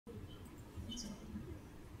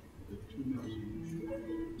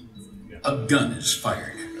A gun is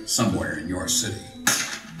fired somewhere in your city.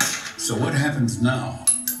 So what happens now?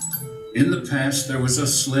 In the past, there was a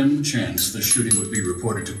slim chance the shooting would be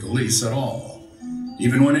reported to police at all.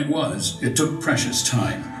 Even when it was, it took precious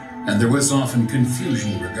time, and there was often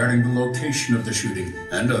confusion regarding the location of the shooting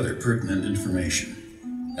and other pertinent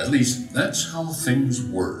information. At least, that's how things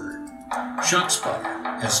were.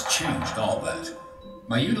 ShotSpotter has changed all that.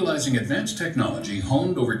 By utilizing advanced technology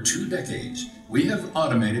honed over 2 decades, we have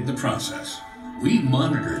automated the process. We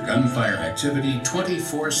monitor gunfire activity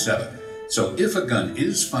 24/7. So if a gun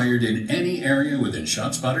is fired in any area within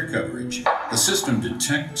ShotSpotter coverage, the system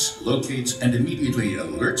detects, locates, and immediately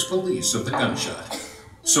alerts police of the gunshot.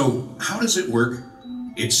 So how does it work?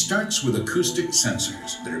 It starts with acoustic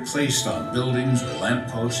sensors that are placed on buildings or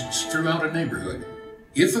lampposts throughout a neighborhood.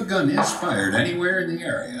 If a gun is fired anywhere in the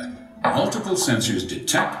area, multiple sensors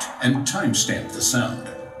detect and timestamp the sound.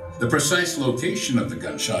 The precise location of the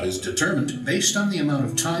gunshot is determined based on the amount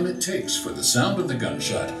of time it takes for the sound of the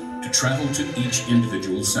gunshot to travel to each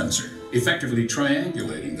individual sensor, effectively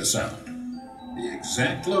triangulating the sound. The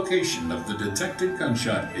exact location of the detected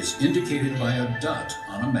gunshot is indicated by a dot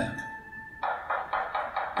on a map.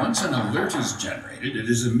 Once an alert is generated, it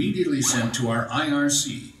is immediately sent to our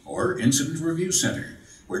IRC, or Incident Review Center,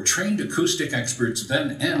 where trained acoustic experts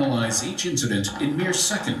then analyze each incident in mere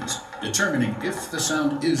seconds, determining if the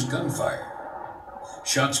sound is gunfire.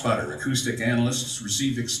 ShotSpotter acoustic analysts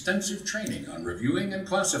receive extensive training on reviewing and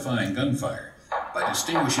classifying gunfire by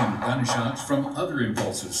distinguishing gunshots from other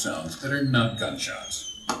impulsive sounds that are not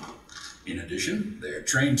gunshots. In addition, they are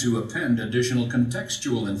trained to append additional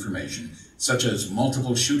contextual information, such as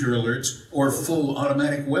multiple shooter alerts or full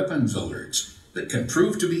automatic weapons alerts, that can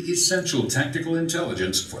prove to be essential tactical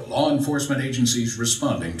intelligence for law enforcement agencies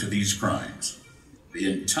responding to these crimes. The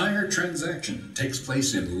entire transaction takes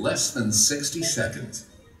place in less than 60 seconds.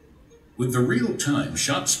 With the real-time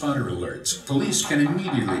ShotSpotter alerts, police can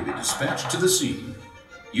immediately be dispatched to the scene.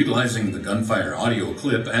 Utilizing the gunfire audio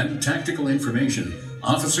clip and tactical information,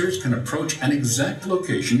 officers can approach an exact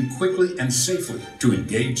location quickly and safely to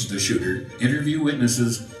engage the shooter, interview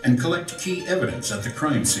witnesses, and collect key evidence at the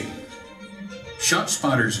crime scene.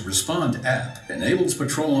 ShotSpotter's Respond app enables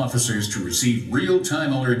patrol officers to receive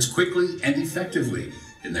real-time alerts quickly and effectively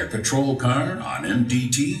in their patrol car, on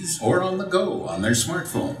MDTs, or on the go on their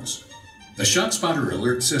smartphones. The ShotSpotter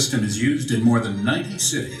alert system is used in more than 90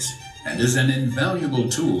 cities and is an invaluable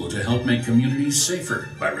tool to help make communities safer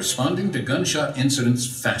by responding to gunshot incidents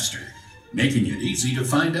faster, making it easy to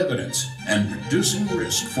find evidence and reducing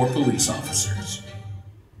risk for police officers.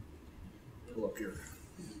 Pull up here.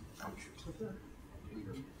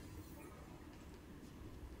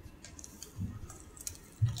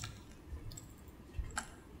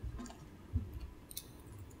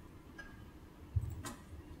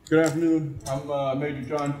 Good afternoon. I'm Major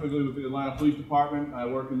John Quigley with the Atlanta Police Department. I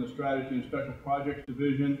work in the Strategy and Special Projects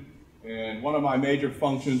Division, and one of my major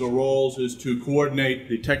functions or roles is to coordinate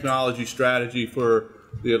the technology strategy for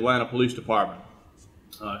the Atlanta Police Department.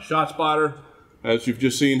 ShotSpotter, as you've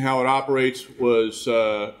just seen how it operates, was,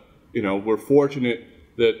 we're fortunate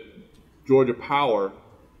that Georgia Power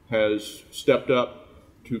has stepped up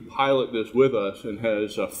to pilot this with us and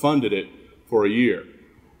has funded it for a year.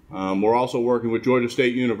 We're also working with Georgia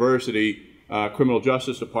State University Criminal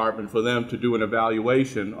Justice Department for them to do an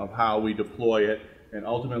evaluation of how we deploy it and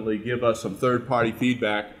ultimately give us some third-party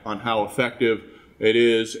feedback on how effective it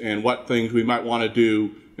is and what things we might want to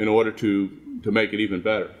do in order to make it even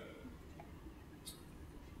better.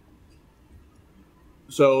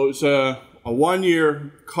 So it's a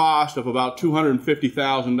one-year cost of about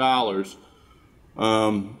 $250,000.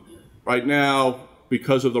 Right now,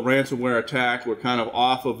 because of the ransomware attack, we're kind of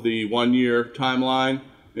off of the one-year timeline,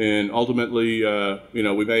 and ultimately,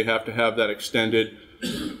 we may have to have that extended.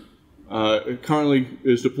 It currently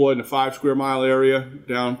is deployed in a 5 square mile area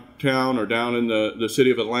downtown or down in the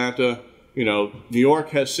city of Atlanta. New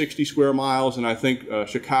York has 60 square miles, and I think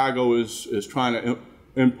Chicago is trying to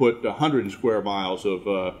input 100 square miles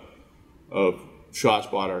of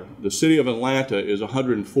ShotSpotter. The city of Atlanta is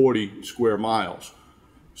 140 square miles.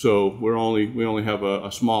 So we only have a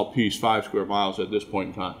small piece, 5 square miles at this point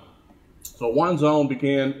in time. So one zone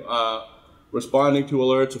began responding to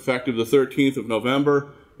alerts effective the 13th of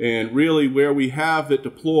November, and really where we have it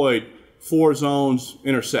deployed, 4 zones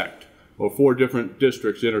intersect, or 4 different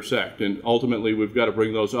districts intersect, and ultimately we've got to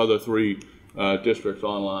bring those other 3 districts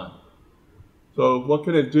online. So what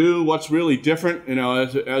can it do? What's really different,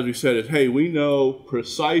 as we said, is, hey, we know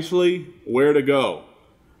precisely where to go.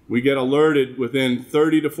 We get alerted within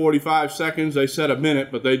 30 to 45 seconds. They said a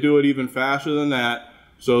minute, but they do it even faster than that.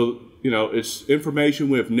 So it's information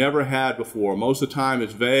we've never had before. Most of the time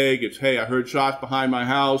it's vague. It's, hey, I heard shots behind my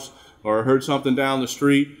house, or I heard something down the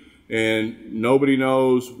street, and nobody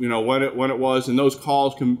knows, when it was, and those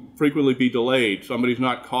calls can frequently be delayed. Somebody's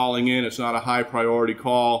not calling in. It's not a high priority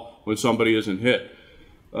call when somebody isn't hit.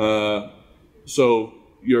 So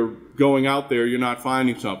you're going out there, you're not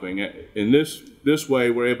finding something. In this way,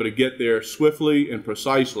 we're able to get there swiftly and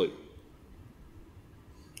precisely.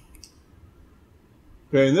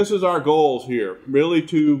 Okay, and this is our goals here, really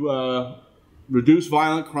to reduce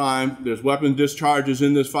violent crime. There's weapon discharges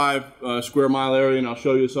in this 5 square mile area, and I'll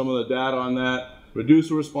show you some of the data on that. Reduce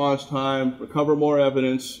the response time, recover more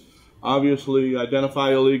evidence, obviously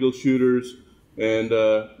identify illegal shooters, and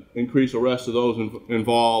increase arrests of those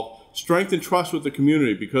involved. Strengthen trust with the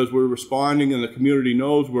community, because we're responding and the community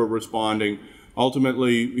knows we're responding.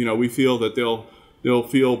 Ultimately, we feel that they'll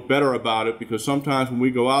feel better about it, because sometimes when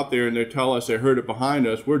we go out there and they tell us they heard it behind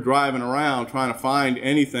us, we're driving around trying to find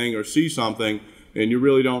anything or see something, and you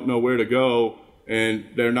really don't know where to go, and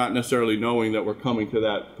they're not necessarily knowing that we're coming to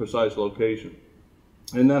that precise location.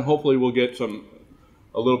 And then hopefully we'll get a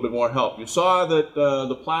little bit more help. You saw that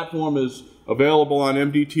the platform is available on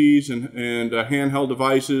MDTs and handheld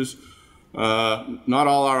devices. Not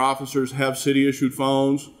all our officers have city-issued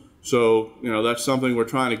phones. So, that's something we're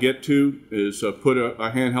trying to get to, is put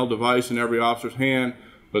a handheld device in every officer's hand,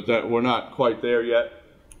 but that we're not quite there yet.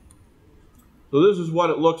 So this is what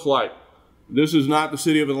it looks like. This is not the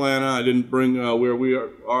city of Atlanta. I didn't bring where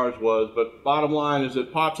ours was, but bottom line is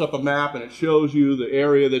it pops up a map and it shows you the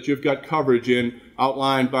area that you've got coverage in,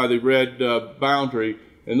 outlined by the red boundary.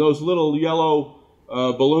 And those little yellow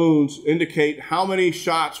balloons indicate how many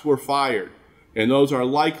shots were fired. And those are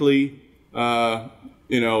likely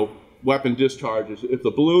weapon discharges. If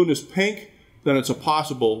the balloon is pink, then it's a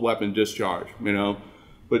possible weapon discharge,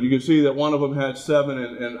 But you can see that one of them had 7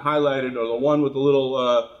 and highlighted, or the one with the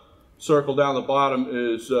little circle down the bottom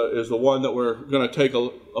is the one that we're going to take a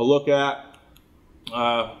look at.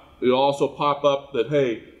 It'll also pop up that,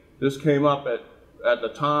 hey, this came up at the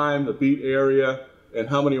time, the beat area, and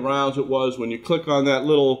how many rounds it was. When you click on that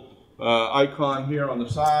little icon here on the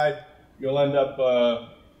side, you'll end up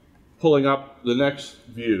pulling up the next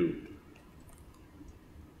view.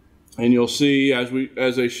 And you'll see,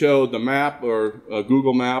 as they showed, the map, or a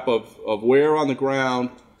Google map of where on the ground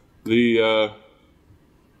the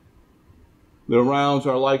rounds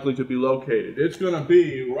are likely to be located. It's going to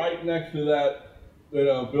be right next to that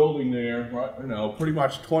building there, right, pretty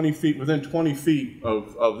much 20 feet, within 20 feet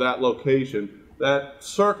of that location. That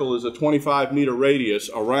circle is a 25-meter radius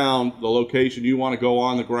around the location you want to go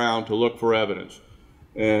on the ground to look for evidence.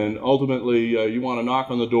 And ultimately, you want to knock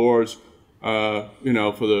on the doors, for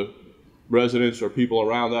the residents or people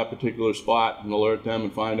around that particular spot, and alert them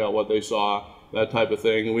and find out what they saw, that type of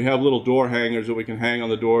thing. And we have little door hangers that we can hang on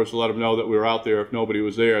the doors to let them know that we were out there if nobody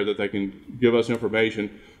was there, that they can give us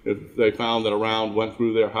information if they found that a round went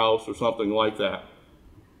through their house or something like that.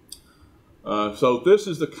 So this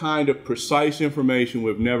is the kind of precise information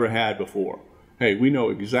we've never had before. Hey, we know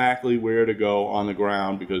exactly where to go on the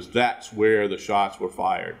ground because that's where the shots were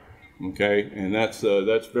fired. Okay, and that's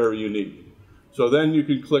very unique. So then you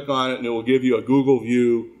can click on it and it will give you a Google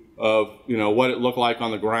view of what it looked like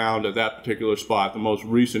on the ground at that particular spot, the most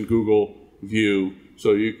recent Google view.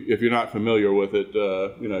 So if you're not familiar with it,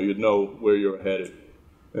 you'd know where you're headed.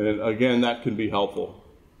 And again, that can be helpful.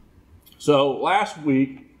 So last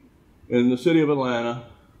week in the city of Atlanta,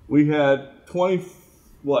 we had 24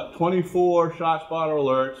 ShotSpotter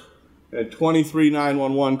alerts and 23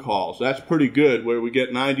 911 calls. That's pretty good, where we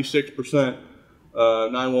get 96%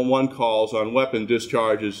 911 calls on weapon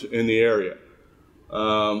discharges in the area.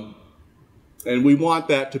 And we want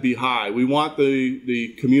that to be high. We want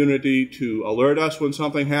the community to alert us when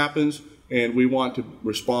something happens, and we want to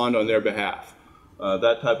respond on their behalf,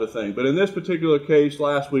 that type of thing. But in this particular case,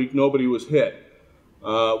 last week, nobody was hit.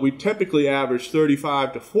 We typically average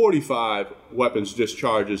 35 to 45 weapons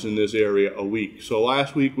discharges in this area a week. So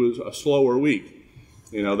last week was a slower week,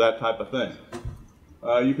 that type of thing.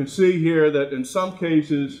 You can see here that in some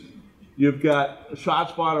cases, you've got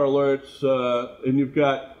ShotSpotter alerts, and you've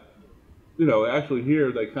got, actually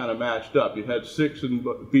here they kind of matched up. You had 6 in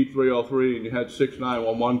beat 303, and you had 6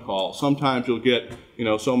 911 calls. Sometimes you'll get,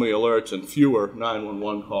 so many alerts and fewer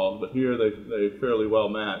 911 calls, but here they fairly well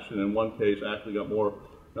matched. And in one case, actually got more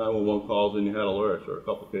 911 calls than you had alerts, or a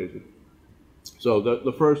couple of cases. So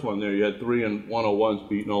the first one there, you had 3 and 101s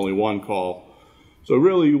beat and only 1 call. So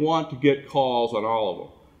really, you want to get calls on all of them.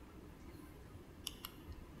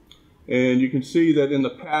 And you can see that in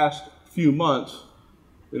the past few months,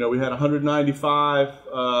 You know, we had 195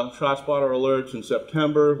 ShotSpotter alerts in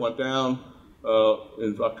September, went down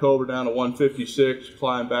in October down to 156,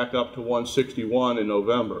 climbed back up to 161 in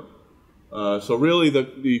November. So really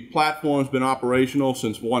the platform's been operational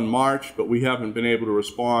since 1 March, but we haven't been able to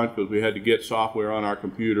respond because we had to get software on our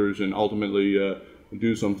computers and ultimately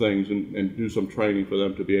do some things and do some training for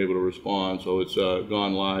them to be able to respond. So it's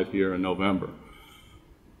gone live here in November.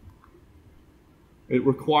 It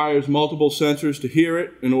requires multiple sensors to hear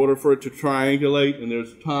it in order for it to triangulate, and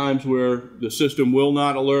there's times where the system will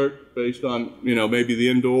not alert based on, you know, maybe the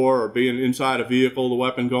indoor or being inside a vehicle, the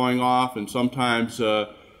weapon going off, and sometimes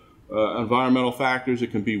environmental factors.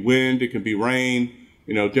 It can be wind, it can be rain,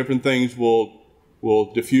 you know, different things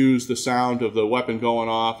will diffuse the sound of the weapon going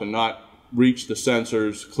off and not reach the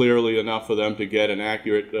sensors clearly enough for them to get an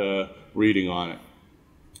accurate reading on it.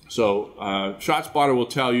 So ShotSpotter will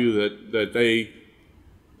tell you that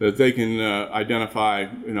they can identify,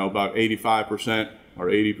 you know, about 85% or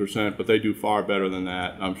 80%, but they do far better than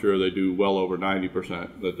that. I'm sure they do well over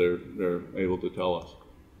 90% that they're able to tell us.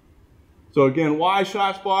 So again, why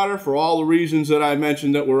ShotSpotter? For all the reasons that I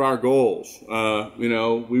mentioned that were our goals. You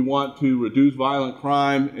know, we want to reduce violent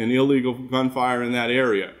crime and illegal gunfire in that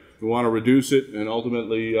area. We want to reduce it and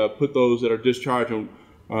ultimately put those that are discharging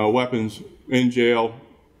weapons in jail.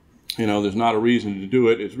 You know, there's not a reason to do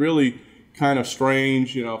it. It's really kind of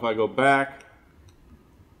strange. You know, if I go back,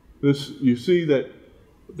 you see that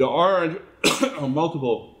the orange are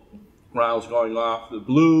multiple rounds going off. The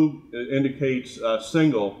blue indicates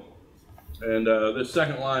single, and this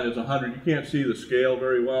second line is 100. You can't see the scale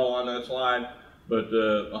very well on that slide, but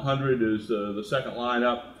 100 is the second line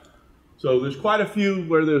up. So there's quite a few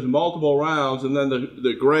where there's multiple rounds, and then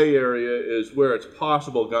the gray area is where it's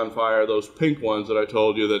possible gunfire, those pink ones that I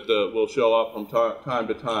told you that will show up from time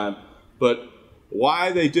to time. But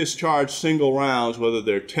why they discharge single rounds, whether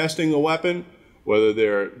they're testing the weapon,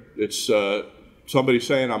 whether it's somebody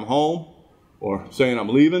saying I'm home or saying I'm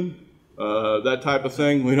leaving, that type of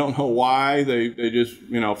thing, we don't know why they just,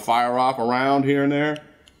 you know, fire off a round here and there.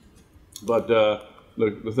 But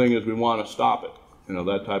the thing is, we want to stop it, you know,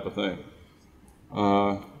 that type of thing.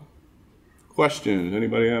 Questions?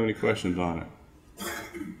 Anybody have any questions on it?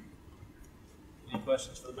 Any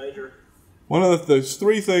questions for the Major? One of there's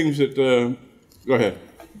three things that, go ahead.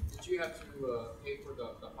 Did you have to pay for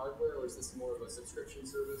the hardware, or is this more of a subscription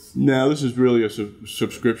service? No, this is really a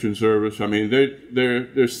subscription service. I mean,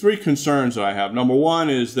 there's three concerns that I have. Number one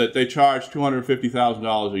is that they charge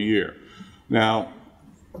 $250,000 a year. Now,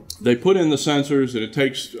 they put in the sensors, and it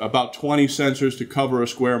takes about 20 sensors to cover a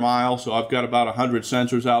square mile, so I've got about 100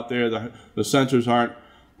 sensors out there. The sensors aren't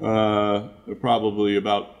they're probably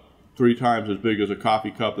about 3 times as big as a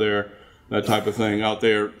coffee cup there, that type of thing out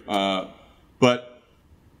there. But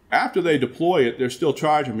after they deploy it, they're still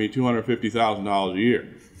charging me $250,000 a year,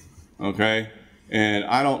 okay? And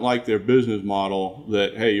I don't like their business model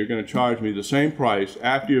that, hey, you're going to charge me the same price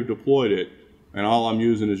after you've deployed it, and all I'm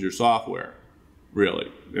using is your software, really,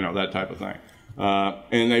 you know, that type of thing.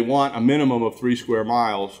 And they want a minimum of 3 square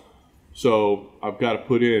miles, so I've got to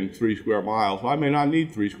put in 3 square miles. Well, I may not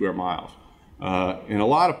need 3 square miles. In a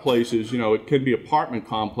lot of places, you know, it can be apartment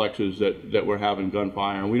complexes that we're having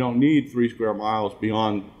gunfire, and we don't need 3 square miles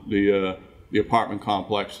beyond the apartment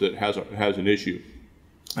complex that has an issue,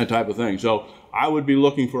 that type of thing. So I would be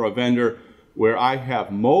looking for a vendor where I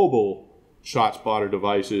have mobile ShotSpotter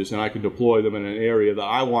devices and I can deploy them in an area that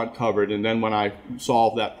I want covered, and then when I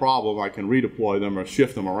solve that problem, I can redeploy them or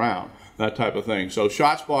shift them around, that type of thing. So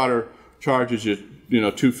ShotSpotter charges you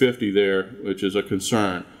know, $250 there, which is a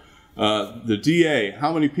concern. The DA,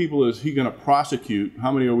 how many people is he going to prosecute?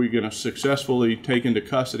 How many are we going to successfully take into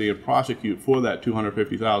custody and prosecute for that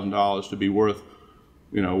 $250,000 to be worth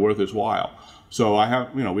his while? So I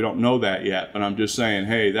have, you know, we don't know that yet, but I'm just saying,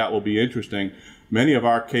 hey, that will be interesting. Many of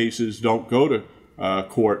our cases don't go to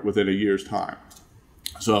court within a year's time.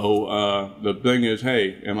 So the thing is,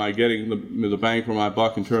 hey, am I getting the bang for my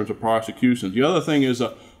buck in terms of prosecutions? The other thing is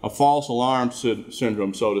a false alarm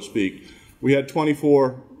syndrome, so to speak. We had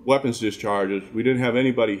 24 weapons discharges. We didn't have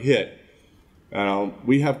anybody hit.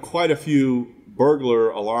 We have quite a few burglar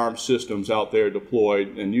alarm systems out there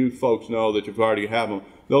deployed, and you folks know that you've already have them.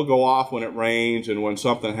 They'll go off when it rains and when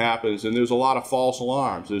something happens, and there's a lot of false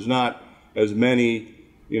alarms. There's not as many,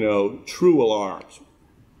 you know, true alarms.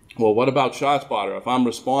 Well, what about ShotSpotter? If I'm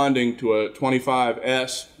responding to a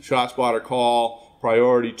 25S ShotSpotter call,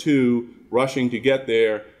 priority 2, rushing to get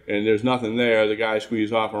there, and there's nothing there, the guy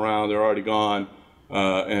squeezed off around, they're already gone,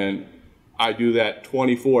 and I do that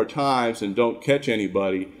 24 times and don't catch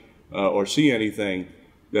anybody or see anything,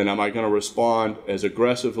 then am I going to respond as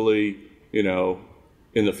aggressively, you know,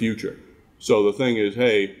 in the future. So the thing is,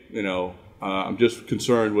 hey, you know, I'm just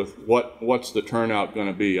concerned with what's the turnout going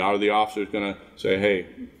to be. Are the officers going to say, hey,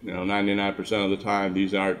 you know, 99% of the time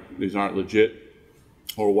these aren't legit,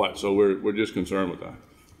 or what? So we're just concerned with that.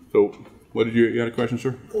 So what did you had a question,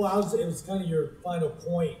 sir? Well, it was kind of your final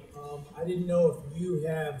point. I didn't know if you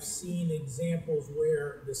have seen examples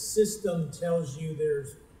where the system tells you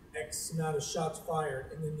there's X amount of shots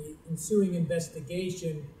fired, and then the ensuing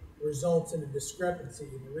investigation results in a discrepancy.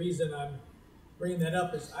 And the reason I'm bringing that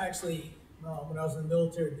up is I actually, when I was in the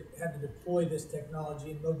military, had to deploy this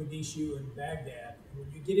technology in Mogadishu and Baghdad. And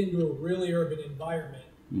when you get into a really urban environment,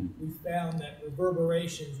 we found that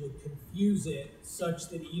reverberations would confuse it such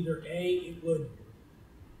that either A, it would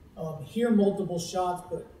hear multiple shots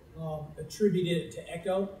but attribute it to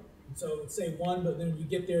echo. And so it would say one, but then when you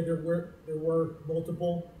get there were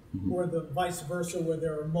multiple, or the vice versa, where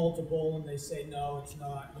there are multiple and they say no, it's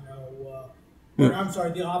not, you know, or I'm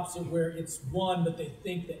sorry, the opposite, where it's one but they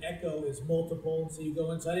think the echo is multiple, and so you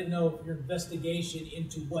go in. So I didn't know if your investigation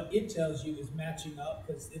into what it tells you is matching up,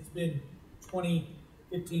 because it's been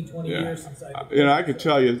 15, 20 years since I did. You know, I could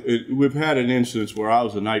tell you, we've had an instance where I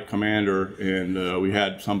was a night commander, and we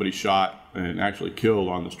had somebody shot and actually killed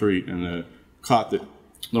on the street, and caught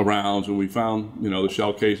the rounds, and we found, you know, the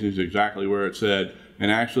shell casings exactly where it said, and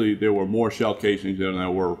actually there were more shell casings than there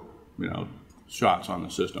were, you know, shots on the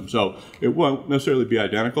system. So it won't necessarily be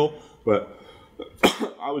identical, but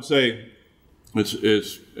I would say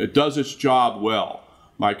it does its job well.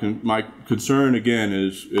 My concern again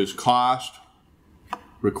is cost,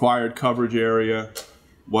 required coverage area.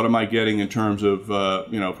 What am I getting in terms of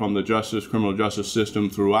you know, from the criminal justice system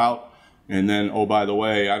throughout? And then, oh, by the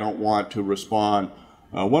way, I don't want to respond.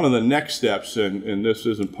 One of the next steps, and this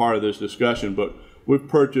isn't part of this discussion, but we've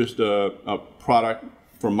purchased a product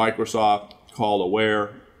from Microsoft called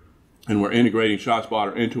Aware, and we're integrating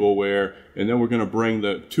ShotSpotter into Aware, and then we're going to bring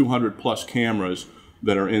the 200+ cameras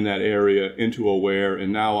that are in that area into Aware,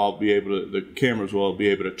 and now I'll be able to, the cameras will be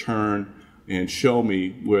able to turn and show me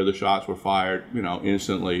where the shots were fired, you know,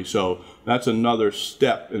 instantly. So that's another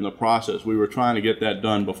step in the process. We were trying to get that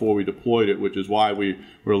done before we deployed it, which is why we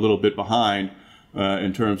were a little bit behind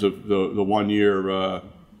in terms of the 1 year,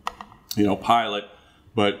 you know, pilot.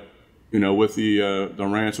 But you know, with the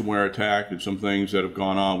ransomware attack and some things that have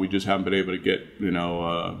gone on, we just haven't been able to get, you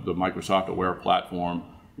know, the Microsoft Aware platform,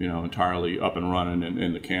 you know, entirely up and running,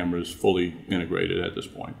 and the cameras fully integrated at this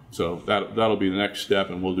point. So that'll be the next step,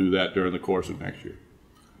 and we'll do that during the course of next year.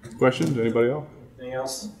 Questions? Anybody else? Anything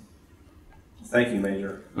else? Thank you,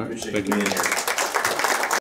 Major. Right, Appreciate thank you you being here.